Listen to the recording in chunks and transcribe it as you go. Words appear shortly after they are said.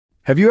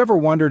Have you ever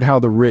wondered how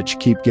the rich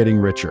keep getting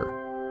richer?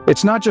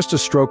 It's not just a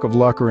stroke of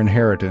luck or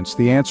inheritance.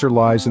 The answer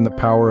lies in the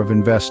power of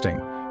investing,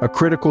 a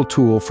critical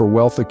tool for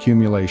wealth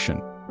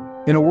accumulation.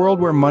 In a world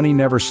where money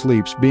never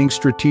sleeps, being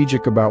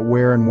strategic about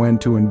where and when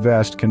to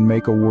invest can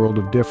make a world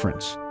of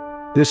difference.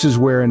 This is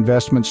where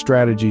investment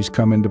strategies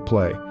come into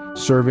play,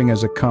 serving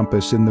as a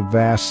compass in the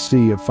vast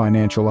sea of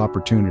financial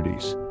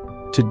opportunities.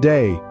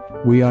 Today,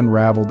 we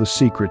unravel the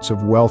secrets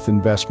of wealth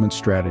investment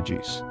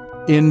strategies.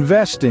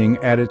 Investing,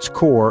 at its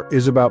core,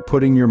 is about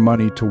putting your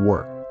money to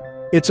work.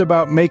 It's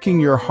about making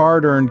your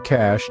hard-earned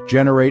cash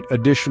generate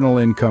additional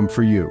income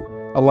for you,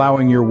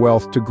 allowing your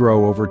wealth to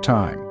grow over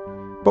time.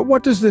 But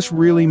what does this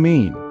really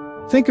mean?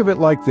 Think of it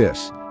like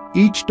this.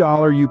 Each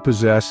dollar you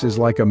possess is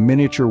like a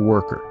miniature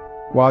worker.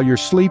 While you're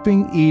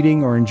sleeping,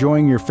 eating, or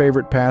enjoying your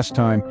favorite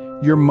pastime,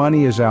 your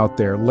money is out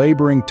there,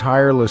 laboring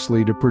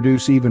tirelessly to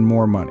produce even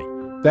more money.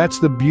 That's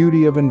the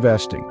beauty of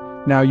investing.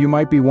 Now, you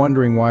might be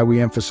wondering why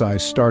we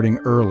emphasize starting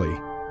early.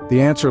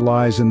 The answer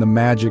lies in the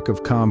magic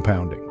of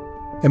compounding.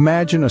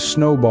 Imagine a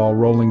snowball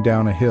rolling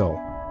down a hill.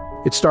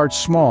 It starts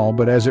small,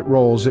 but as it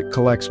rolls, it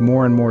collects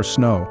more and more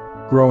snow,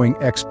 growing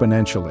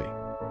exponentially.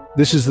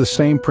 This is the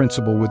same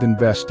principle with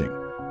investing.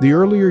 The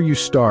earlier you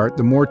start,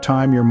 the more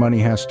time your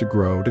money has to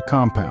grow to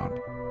compound.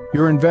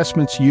 Your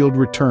investments yield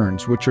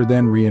returns, which are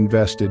then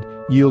reinvested,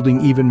 yielding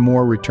even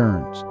more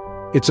returns.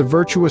 It's a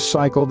virtuous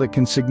cycle that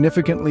can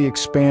significantly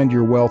expand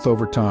your wealth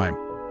over time.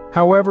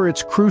 However,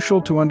 it's crucial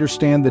to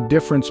understand the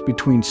difference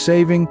between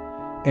saving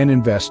and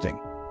investing.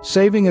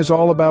 Saving is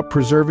all about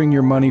preserving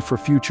your money for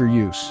future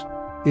use.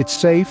 It's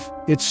safe,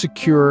 it's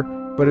secure,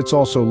 but it's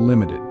also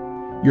limited.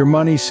 Your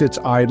money sits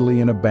idly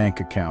in a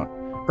bank account,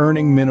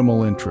 earning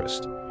minimal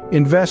interest.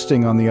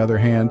 Investing, on the other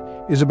hand,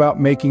 is about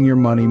making your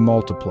money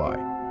multiply.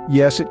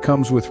 Yes, it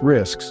comes with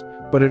risks,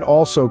 but it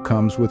also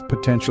comes with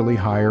potentially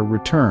higher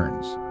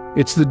returns.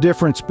 It's the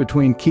difference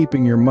between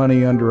keeping your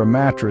money under a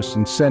mattress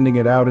and sending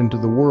it out into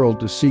the world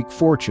to seek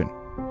fortune.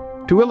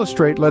 To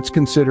illustrate, let's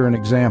consider an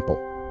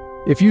example.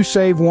 If you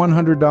save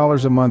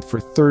 $100 a month for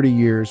 30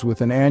 years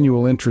with an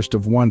annual interest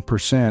of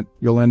 1%,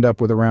 you'll end up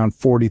with around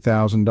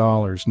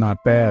 $40,000.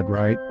 Not bad,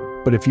 right?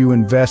 But if you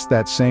invest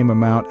that same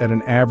amount at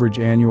an average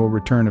annual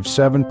return of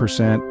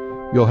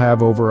 7%, you'll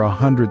have over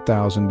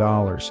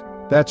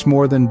 $100,000. That's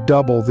more than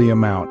double the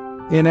amount.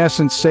 In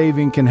essence,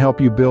 saving can help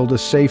you build a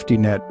safety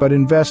net, but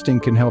investing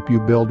can help you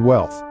build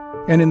wealth.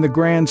 And in the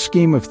grand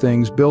scheme of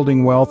things,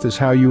 building wealth is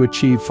how you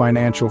achieve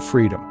financial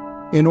freedom.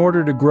 In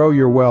order to grow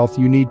your wealth,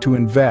 you need to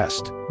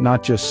invest,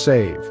 not just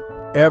save.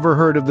 Ever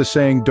heard of the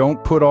saying,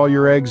 "Don't put all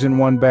your eggs in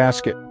one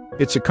basket"?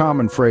 It's a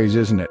common phrase,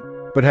 isn't it?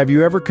 But have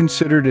you ever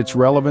considered its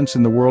relevance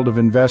in the world of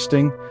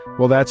investing?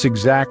 Well, that's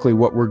exactly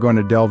what we're going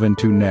to delve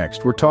into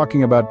next. We're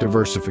talking about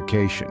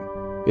diversification.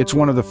 It's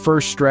one of the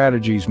first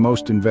strategies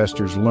most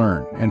investors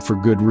learn, and for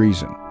good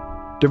reason.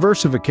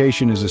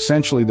 Diversification is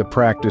essentially the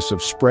practice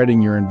of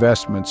spreading your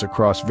investments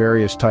across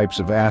various types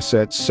of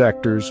assets,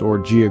 sectors, or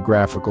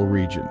geographical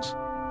regions.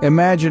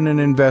 Imagine an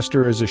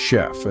investor as a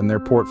chef and their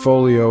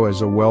portfolio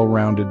as a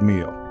well-rounded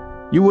meal.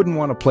 You wouldn't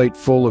want a plate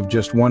full of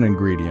just one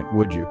ingredient,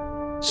 would you?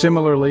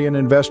 Similarly, an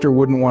investor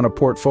wouldn't want a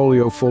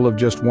portfolio full of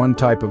just one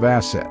type of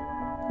asset.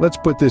 Let's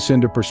put this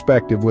into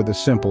perspective with a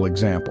simple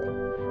example.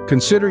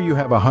 Consider you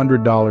have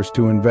 $100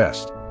 to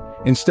invest.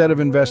 Instead of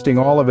investing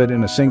all of it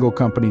in a single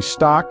company's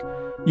stock,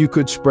 you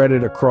could spread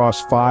it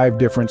across 5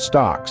 different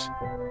stocks,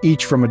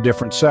 each from a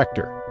different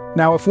sector.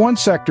 Now, if one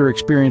sector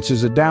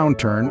experiences a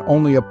downturn,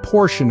 only a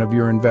portion of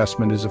your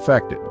investment is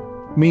affected.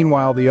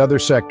 Meanwhile, the other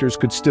sectors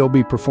could still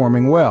be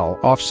performing well,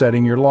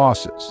 offsetting your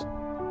losses.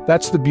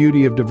 That's the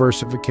beauty of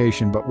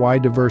diversification, but why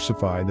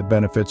diversify? The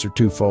benefits are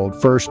twofold.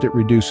 First, it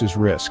reduces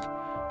risk.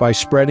 By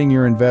spreading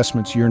your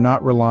investments, you're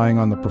not relying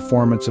on the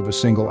performance of a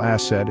single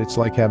asset. It's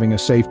like having a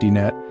safety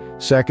net.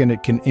 Second,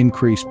 it can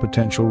increase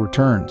potential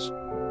returns.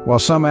 While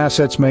some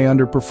assets may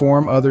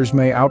underperform, others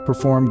may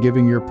outperform,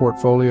 giving your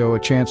portfolio a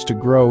chance to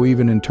grow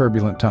even in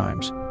turbulent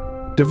times.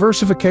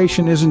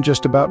 Diversification isn't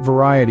just about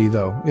variety,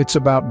 though. It's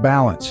about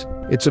balance.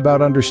 It's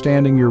about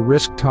understanding your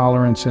risk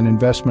tolerance and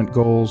investment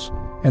goals,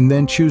 and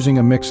then choosing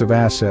a mix of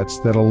assets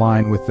that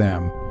align with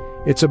them.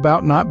 It's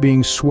about not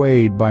being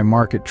swayed by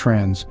market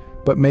trends,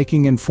 but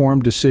making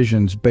informed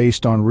decisions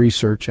based on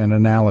research and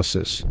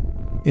analysis.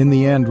 In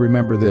the end,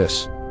 remember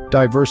this: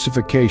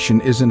 diversification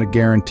isn't a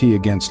guarantee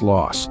against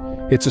loss.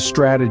 It's a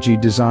strategy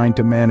designed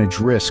to manage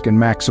risk and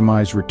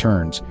maximize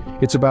returns.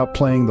 It's about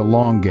playing the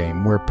long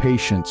game, where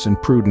patience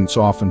and prudence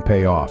often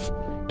pay off.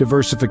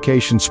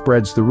 Diversification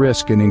spreads the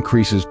risk and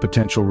increases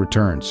potential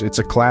returns. It's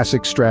a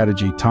classic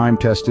strategy,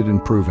 time-tested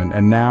and proven,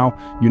 and now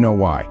you know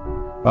why.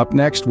 Up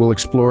next, we'll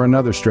explore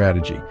another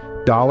strategy: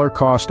 dollar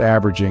cost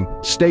averaging.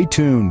 Stay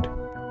tuned.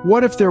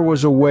 What if there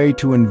was a way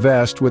to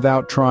invest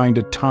without trying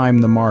to time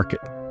the market?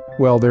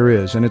 Well, there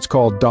is, and it's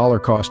called dollar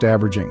cost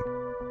averaging.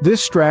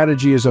 This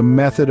strategy is a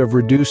method of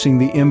reducing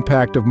the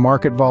impact of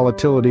market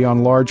volatility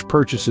on large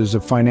purchases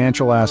of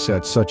financial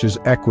assets such as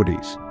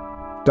equities.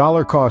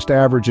 Dollar cost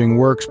averaging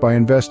works by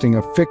investing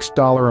a fixed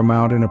dollar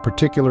amount in a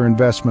particular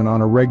investment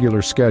on a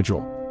regular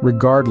schedule,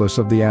 regardless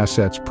of the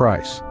asset's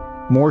price.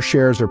 More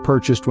shares are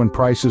purchased when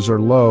prices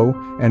are low,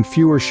 and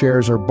fewer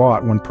shares are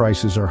bought when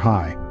prices are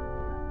high.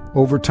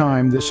 Over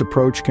time, this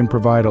approach can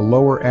provide a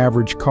lower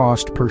average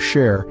cost per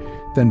share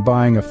than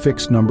buying a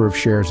fixed number of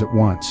shares at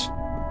once.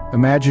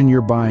 Imagine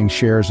you're buying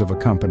shares of a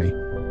company.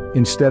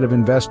 Instead of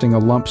investing a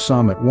lump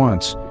sum at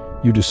once,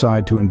 you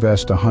decide to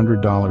invest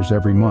 $100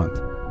 every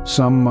month.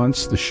 Some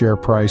months the share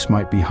price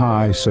might be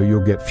high, so you'll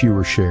get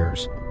fewer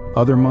shares.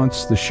 Other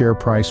months the share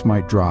price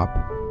might drop,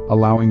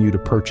 allowing you to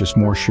purchase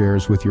more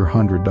shares with your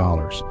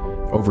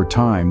 $100. Over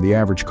time, the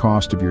average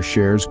cost of your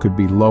shares could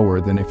be lower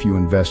than if you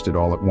invested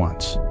all at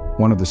once.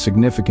 One of the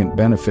significant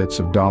benefits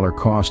of dollar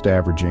cost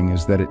averaging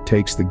is that it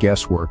takes the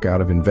guesswork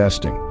out of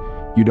investing.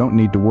 You don't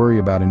need to worry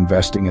about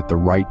investing at the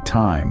right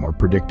time or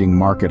predicting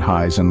market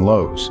highs and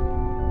lows.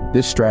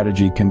 This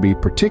strategy can be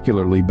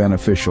particularly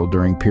beneficial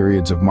during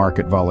periods of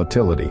market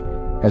volatility,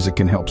 as it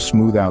can help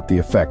smooth out the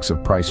effects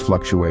of price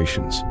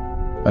fluctuations.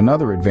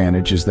 Another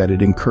advantage is that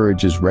it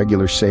encourages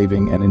regular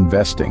saving and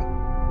investing.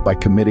 By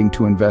committing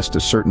to invest a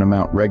certain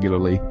amount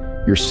regularly,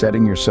 you're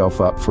setting yourself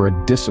up for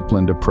a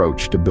disciplined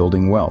approach to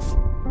building wealth.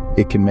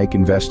 It can make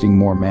investing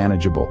more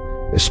manageable,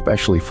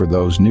 especially for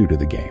those new to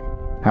the game.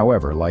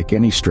 However, like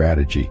any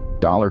strategy,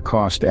 dollar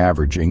cost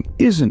averaging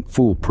isn't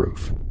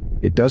foolproof.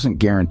 It doesn't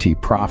guarantee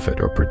profit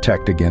or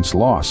protect against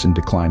loss in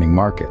declining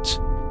markets.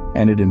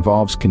 And it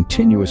involves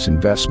continuous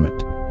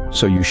investment,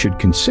 so you should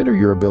consider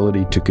your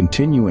ability to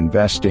continue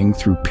investing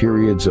through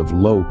periods of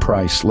low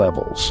price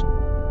levels.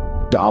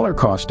 Dollar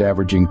cost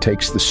averaging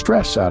takes the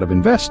stress out of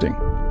investing.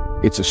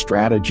 It's a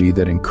strategy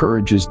that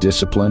encourages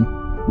discipline,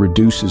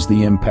 reduces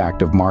the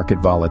impact of market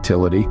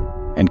volatility,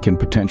 and can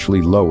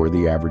potentially lower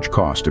the average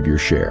cost of your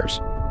shares.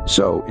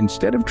 So,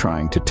 instead of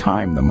trying to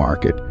time the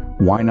market,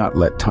 why not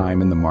let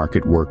time in the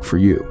market work for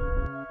you?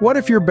 What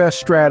if your best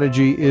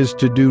strategy is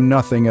to do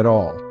nothing at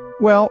all?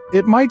 Well,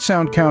 it might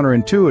sound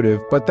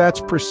counterintuitive, but that's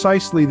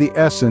precisely the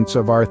essence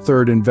of our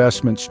third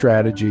investment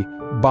strategy: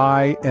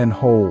 buy and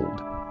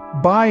hold.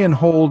 Buy and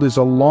hold is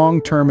a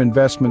long-term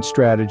investment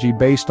strategy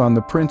based on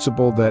the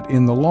principle that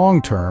in the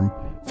long term,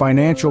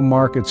 financial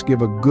markets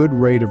give a good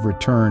rate of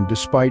return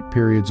despite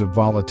periods of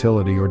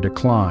volatility or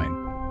decline.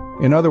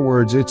 In other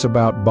words, it's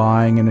about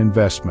buying an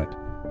investment,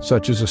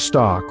 such as a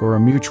stock or a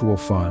mutual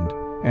fund,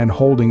 and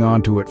holding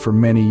onto it for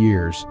many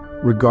years,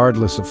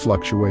 regardless of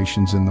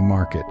fluctuations in the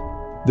market.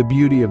 The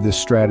beauty of this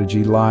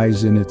strategy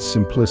lies in its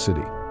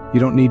simplicity. You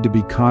don't need to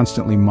be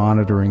constantly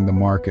monitoring the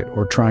market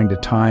or trying to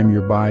time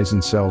your buys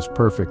and sells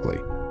perfectly.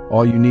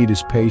 All you need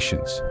is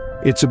patience.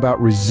 It's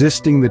about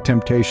resisting the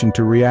temptation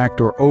to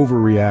react or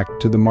overreact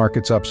to the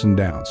market's ups and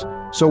downs.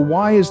 So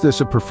why is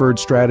this a preferred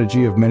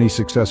strategy of many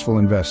successful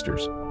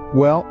investors?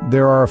 Well,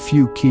 there are a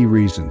few key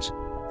reasons.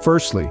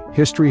 Firstly,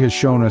 history has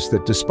shown us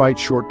that despite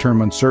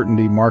short-term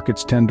uncertainty,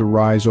 markets tend to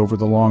rise over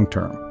the long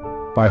term.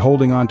 By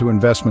holding on to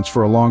investments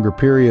for a longer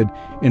period,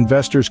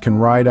 investors can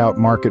ride out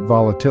market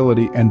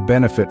volatility and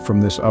benefit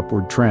from this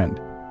upward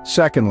trend.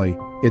 Secondly,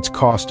 it's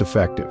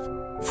cost-effective.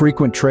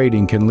 Frequent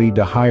trading can lead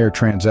to higher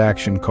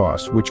transaction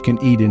costs, which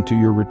can eat into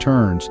your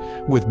returns.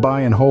 With buy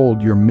and hold,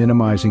 you're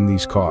minimizing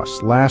these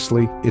costs.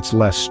 Lastly, it's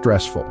less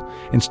stressful.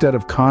 Instead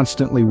of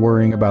constantly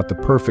worrying about the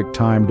perfect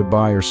time to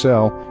buy or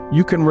sell,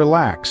 you can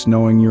relax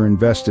knowing you're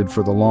invested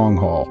for the long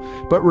haul.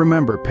 But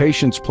remember,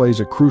 patience plays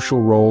a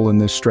crucial role in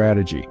this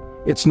strategy.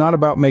 It's not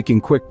about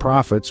making quick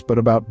profits, but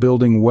about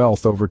building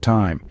wealth over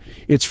time.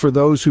 It's for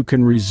those who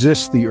can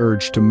resist the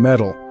urge to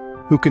meddle,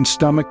 who can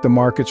stomach the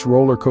market's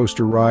roller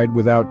coaster ride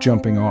without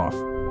jumping off.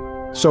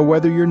 So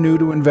whether you're new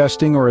to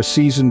investing or a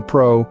seasoned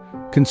pro,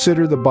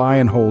 consider the buy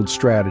and hold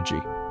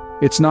strategy.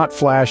 It's not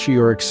flashy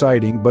or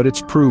exciting, but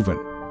it's proven,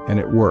 and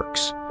it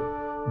works.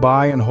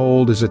 Buy and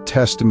hold is a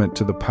testament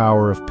to the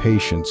power of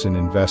patience in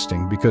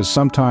investing, because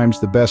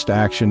sometimes the best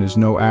action is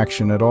no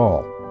action at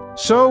all.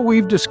 So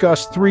we've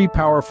discussed 3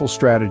 powerful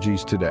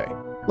strategies today.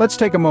 Let's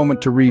take a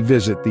moment to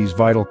revisit these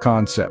vital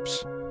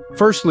concepts.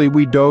 Firstly,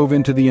 we dove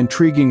into the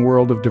intriguing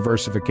world of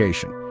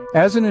diversification.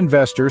 As an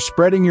investor,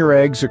 spreading your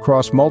eggs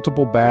across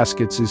multiple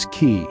baskets is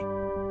key.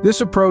 This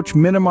approach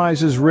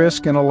minimizes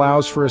risk and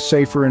allows for a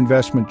safer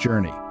investment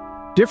journey.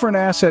 Different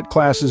asset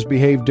classes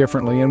behave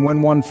differently, and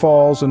when one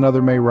falls,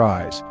 another may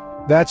rise.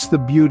 That's the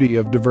beauty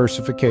of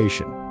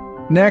diversification.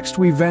 Next,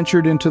 we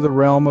ventured into the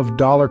realm of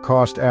dollar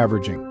cost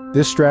averaging.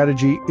 This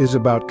strategy is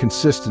about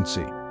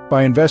consistency.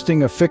 By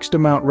investing a fixed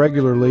amount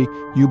regularly,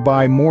 you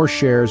buy more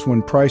shares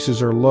when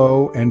prices are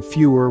low and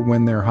fewer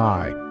when they're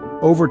high.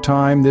 Over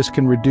time, this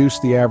can reduce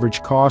the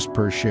average cost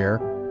per share,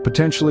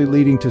 potentially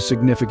leading to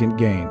significant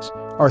gains.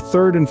 Our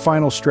third and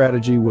final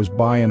strategy was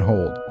buy and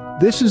hold.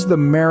 This is the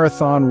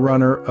marathon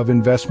runner of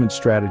investment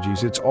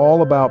strategies. It's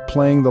all about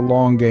playing the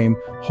long game,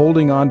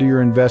 holding onto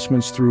your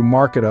investments through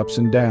market ups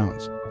and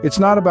downs. It's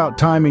not about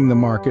timing the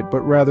market,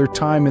 but rather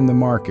time in the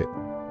market.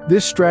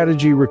 This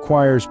strategy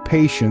requires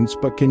patience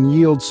but can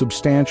yield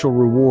substantial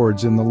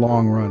rewards in the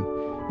long run.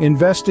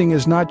 Investing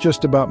is not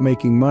just about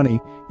making money,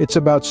 it's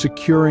about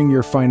securing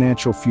your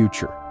financial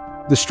future.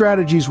 The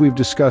strategies we've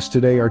discussed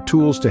today are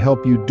tools to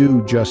help you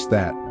do just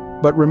that.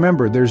 But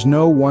remember, there's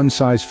no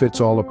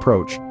one-size-fits-all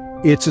approach.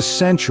 It's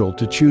essential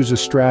to choose a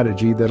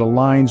strategy that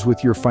aligns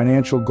with your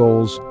financial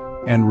goals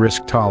and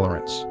risk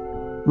tolerance.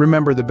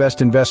 Remember, the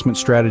best investment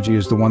strategy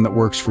is the one that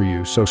works for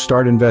you, so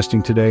start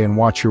investing today and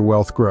watch your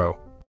wealth grow.